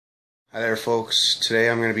Hi there folks, today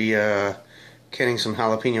I'm going to be canning some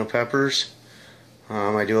jalapeno peppers.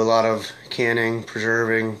 I do a lot of canning,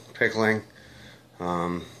 preserving, pickling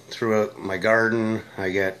throughout my garden. I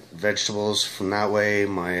get vegetables from that way.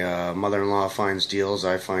 My mother-in-law finds deals,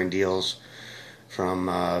 I find deals from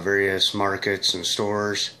various markets and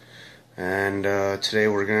stores. And today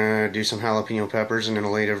we're going to do some jalapeno peppers, and in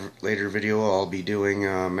a later video I'll be doing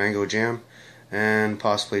mango jam and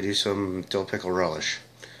possibly do some dill pickle relish.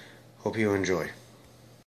 Hope you enjoy.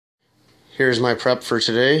 Here's my prep for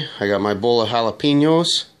today. I got my bowl of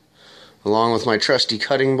jalapenos along with my trusty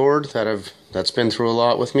cutting board that's been through a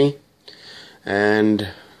lot with me. And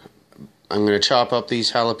I'm going to chop up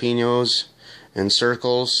these jalapenos in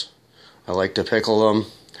circles. I like to pickle them,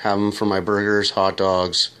 have them for my burgers, hot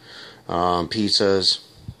dogs, pizzas,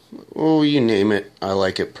 oh, you name it. I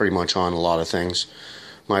like it pretty much on a lot of things.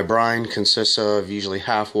 My brine consists of usually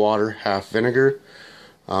half water, half vinegar.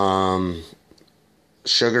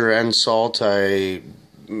 Sugar and salt, I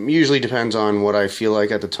usually depends on what I feel like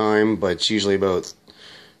at the time, but it's usually about,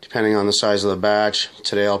 depending on the size of the batch.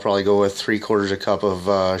 Today I'll probably go with 3/4 cup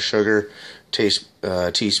of sugar,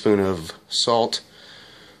 teaspoon of salt.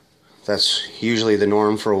 That's usually the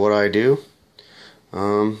norm for what I do.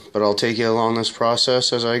 But I'll take you along this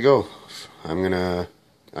process as I go.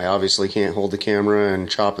 I obviously can't hold the camera and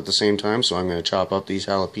chop at the same time, so I'm going to chop up these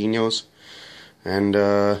jalapenos and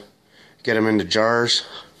get them into jars.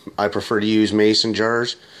 I prefer to use mason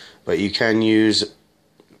jars, but you can use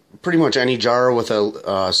pretty much any jar with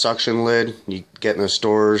a suction lid. You get in the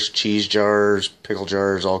stores, cheese jars, pickle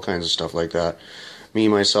jars, all kinds of stuff like that. Me,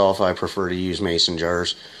 myself, I prefer to use mason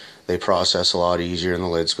jars. They process a lot easier and the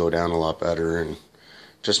lids go down a lot better and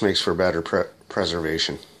just makes for better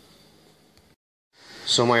preservation.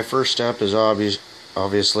 So my first step is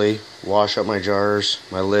obviously wash up my jars,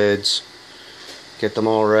 my lids, get them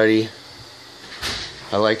all ready.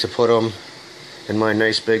 I like to put them in my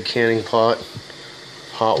nice big canning pot,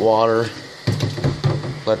 hot water,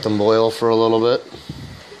 let them boil for a little bit.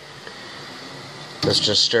 This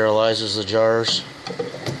just sterilizes the jars,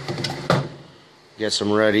 gets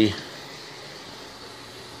them ready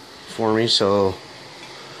for me so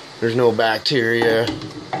there's no bacteria,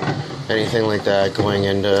 anything like that going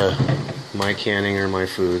into my canning or my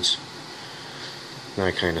foods,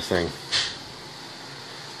 that kind of thing.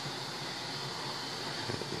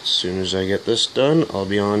 As soon as I get this done, I'll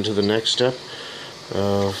be on to the next step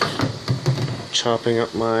of chopping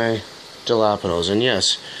up my jalapenos. And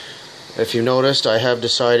yes, if you noticed, I have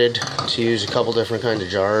decided to use a couple different kinds of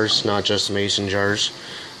jars, not just mason jars.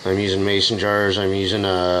 I'm using mason jars, I'm using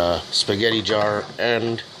a spaghetti jar,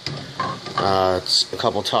 and a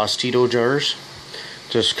couple Tostito jars.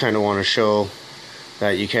 Just kind of want to show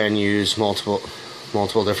that you can use multiple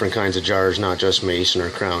different kinds of jars, not just mason or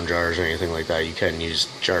crown jars or anything like that. You can use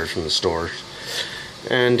jars from the stores.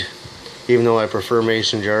 And even though I prefer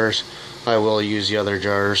mason jars, I will use the other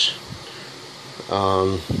jars.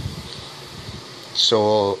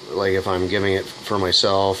 So like if I'm giving it for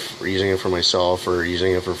myself, or using it for myself, or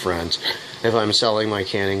using it for friends. If I'm selling my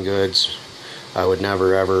canning goods, I would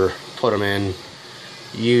never ever put them in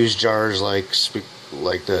used jars like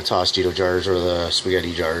the Tostito jars or the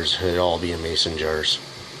spaghetti jars. It'd all be in mason jars.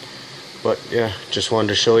 But yeah, just wanted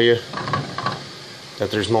to show you that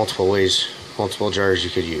there's multiple jars you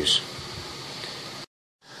could use.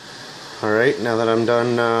 Alright, now that I'm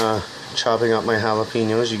done chopping up my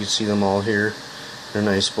jalapenos, you can see them all here in a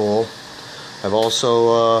nice bowl. I've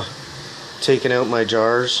also taken out my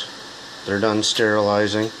jars. They're done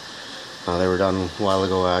sterilizing. They were done a while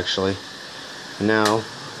ago actually. And now,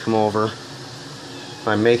 come over.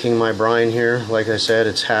 I'm making my brine here. Like I said,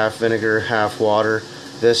 it's half vinegar, half water.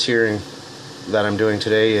 This here that I'm doing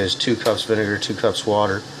today is 2 cups vinegar, 2 cups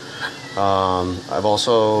water. I've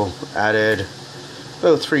also added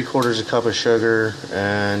about 3/4 cup of sugar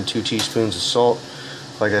and 2 teaspoons of salt.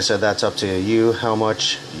 Like I said, that's up to you how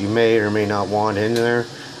much you may or may not want in there.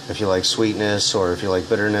 If you like sweetness or if you like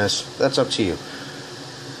bitterness, that's up to you.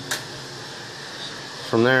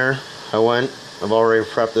 From there, I've already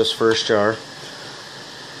prepped this first jar.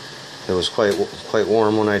 It was quite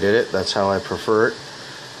warm when I did it. That's how I prefer it.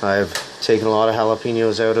 I've taken a lot of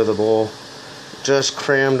jalapenos out of the bowl, just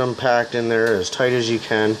crammed them, packed in there as tight as you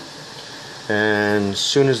can. And as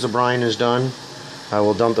soon as the brine is done, I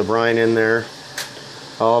will dump the brine in there.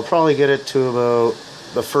 I'll probably get it to about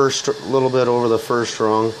little bit over the first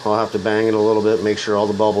rung. I'll have to bang it a little bit, make sure all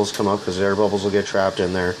the bubbles come up, because air bubbles will get trapped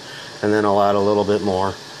in there. And then I'll add a little bit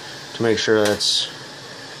more to make sure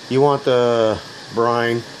you want the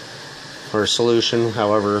brine or solution,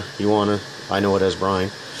 however you want to. I know it as brine.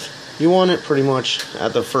 You want it pretty much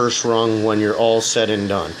at the first rung when you're all said and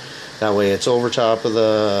done. That way it's over top of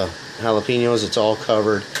the jalapenos, it's all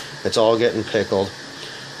covered, it's all getting pickled.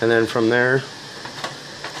 And then from there,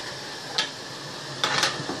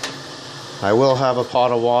 I will have a pot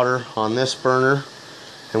of water on this burner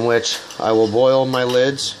in which I will boil my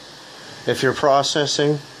lids. If you're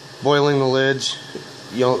processing, boiling the lids,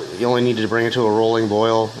 you only need to bring it to a rolling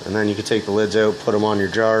boil, and then you can take the lids out, put them on your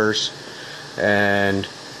jars, and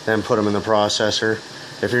then put them in the processor.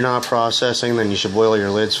 If you're not processing, then you should boil your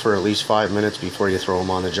lids for at least 5 minutes before you throw them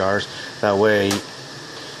on the jars. That way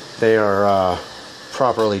they are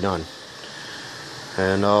properly done.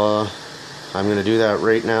 And I'm going to do that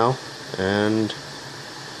right now, and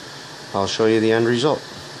I'll show you the end result.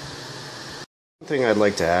 One thing I'd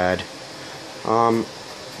like to add,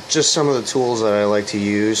 just some of the tools that I like to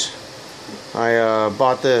use. I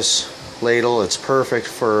bought this ladle. It's perfect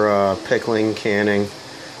for pickling, canning,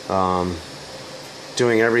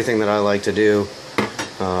 doing everything that I like to do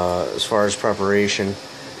as far as preparation.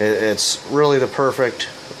 It's really the perfect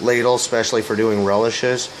ladle, especially for doing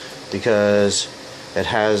relishes, because it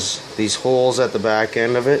has these holes at the back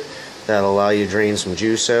end of it that allow you to drain some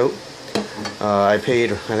juice out. I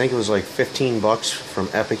paid, I think it was like 15 bucks from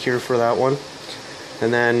Epicure for that one.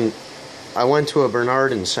 And then I went to a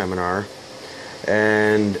Bernardin seminar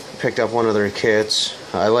and picked up one of their kits.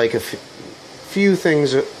 I like a few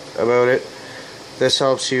things about it. This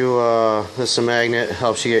helps you, this is a magnet,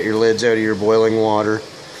 helps you get your lids out of your boiling water.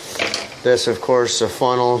 This, of course, a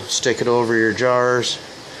funnel, stick it over your jars,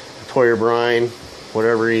 pour your brine,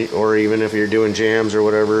 whatever, or even if you're doing jams or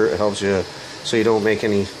whatever, it helps you so you don't make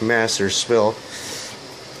any mess or spill.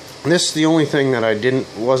 And this is the only thing that I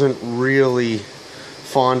wasn't really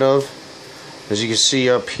fond of. As you can see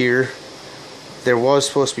up here, there was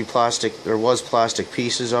supposed to be plastic. There was plastic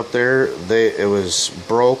pieces up there. It was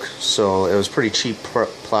broke, so it was pretty cheap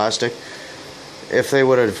plastic. If they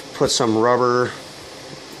would have put some rubber,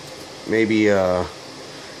 maybe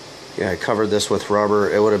covered this with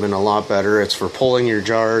rubber, it would have been a lot better. It's for pulling your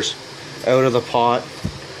jars out of the pot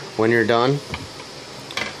when you're done.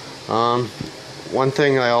 One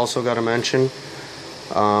thing I also got to mention,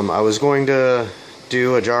 I was going to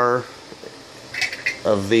do a jar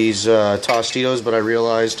of these Tostitos, but I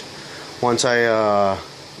realized once I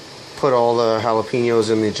put all the jalapenos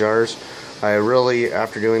in the jars, I really,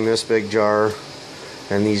 after doing this big jar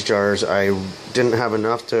and these jars, I didn't have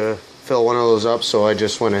enough to fill one of those up, so I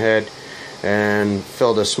just went ahead and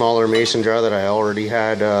filled a smaller mason jar that I already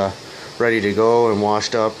had ready to go and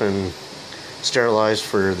washed up and sterilized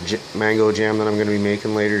for the mango jam that I'm going to be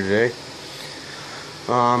making later today.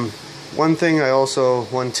 One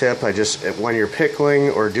tip, when you're pickling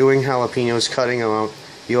or doing jalapenos, cutting them out,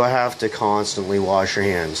 you have to constantly wash your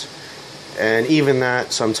hands. And even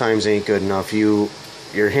that sometimes ain't good enough.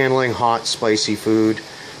 You're handling hot, spicy food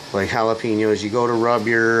like jalapenos. You go to rub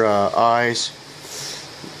your eyes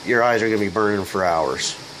are going to be burning for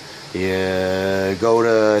hours. You go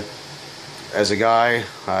to, as a guy,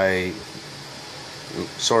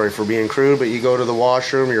 sorry for being crude, but you go to the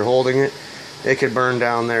washroom, you're holding it, it could burn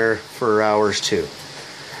down there for hours too.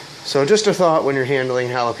 So just a thought when you're handling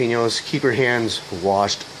jalapenos, keep your hands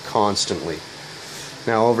washed constantly.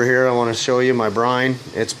 Now over here I want to show you my brine.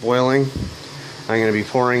 It's boiling. I'm going to be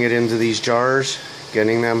pouring it into these jars,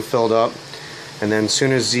 getting them filled up, and then as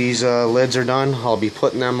soon as these lids are done, I'll be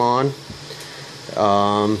putting them on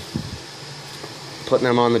the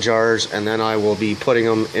jars, and then I will be putting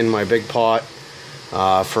them in my big pot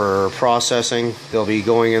for processing. They'll be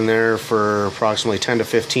going in there for approximately 10 to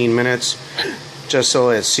 15 minutes, just so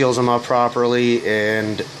it seals them up properly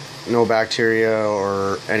and no bacteria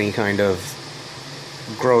or any kind of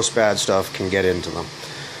gross bad stuff can get into them.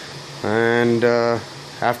 And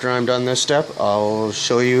after I'm done this step, I'll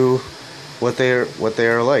show you what they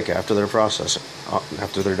are like after they're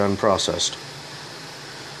done processed.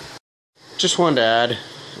 Just wanted to add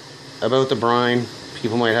about the brine.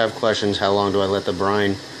 People might have questions, how long do I let the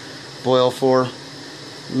brine boil for?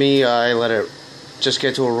 Me, I let it just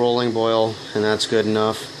get to a rolling boil, and that's good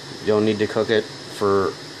enough. You don't need to cook it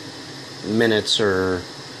for minutes or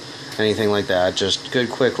anything like that. Just good,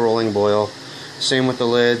 quick rolling boil. Same with the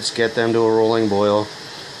lids, get them to a rolling boil,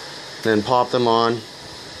 then pop them on.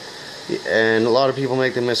 And a lot of people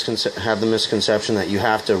have the misconception that you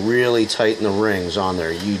have to really tighten the rings on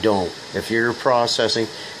there. You don't. If you're processing,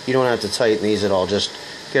 you don't have to tighten these at all. Just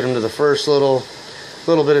get them to the first little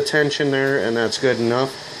bit of tension there, and that's good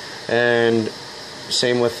enough. And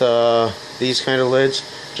same with these kind of lids.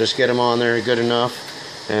 Just get them on there good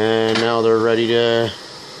enough, and now they're ready to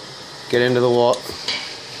get into the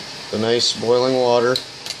nice boiling water.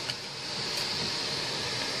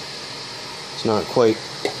 It's not quite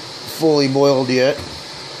fully boiled yet.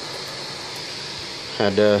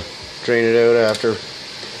 Had to drain it out after.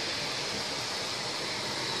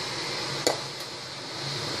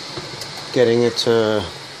 Getting it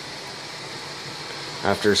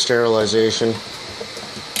after sterilization.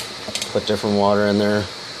 Put different water in there.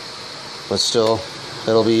 But still,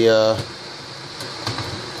 it'll be, I'll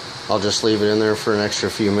just leave it in there for an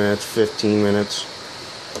extra few minutes, 15 minutes,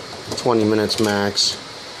 20 minutes max.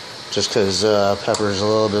 Just because pepper is a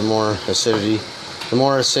little bit more acidity. The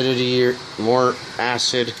more acidity, more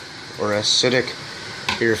acid or acidic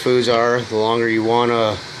your foods are, the longer you want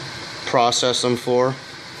to process them for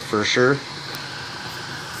sure.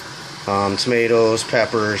 Tomatoes,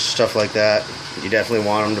 peppers, stuff like that, you definitely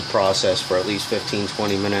want them to process for at least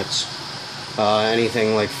 15-20 minutes.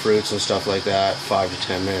 Anything like fruits and stuff like that, 5 to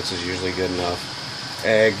 10 minutes is usually good enough.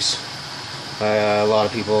 Eggs, a lot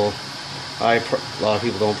of people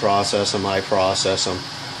don't process them. I process them.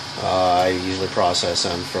 I usually process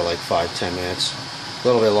them for like 5-10 minutes. A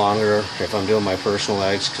little bit longer if I'm doing my personal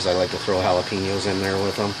eggs, because I like to throw jalapenos in there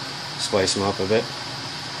with them, spice them up a bit.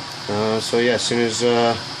 So yeah, as soon as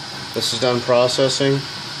this is done processing,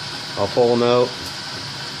 I'll pull them out,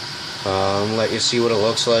 let you see what it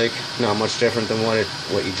looks like. Not much different than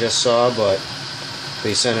what you just saw, but at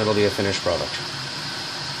least then it'll be a finished product.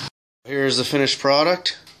 Here's the finished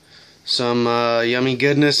product. Some yummy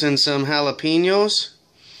goodness and some jalapenos.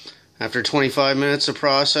 After 25 minutes of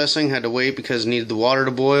processing, had to wait because needed the water to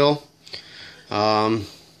boil.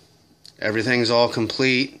 Everything's all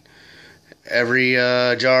complete. Every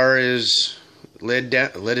jar is lid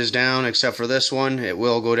is down except for this one. It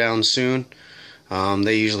will go down soon.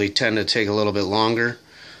 They usually tend to take a little bit longer,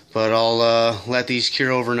 but I'll let these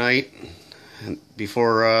cure overnight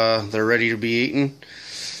before they're ready to be eaten.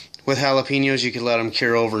 With jalapenos, you can let them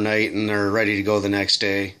cure overnight and they're ready to go the next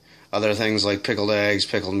day. Other things like pickled eggs,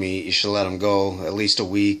 pickled meat, you should let them go at least a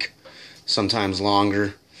week, sometimes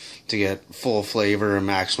longer, to get full flavor and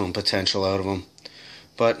maximum potential out of them.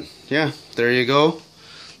 But yeah, there you go.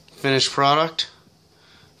 Finished product.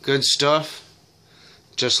 Good stuff.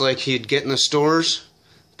 Just like you'd get in the stores,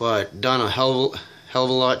 but done a hell of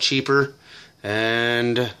a lot cheaper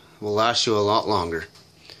and will last you a lot longer.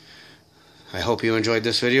 I hope you enjoyed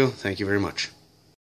this video. Thank you very much.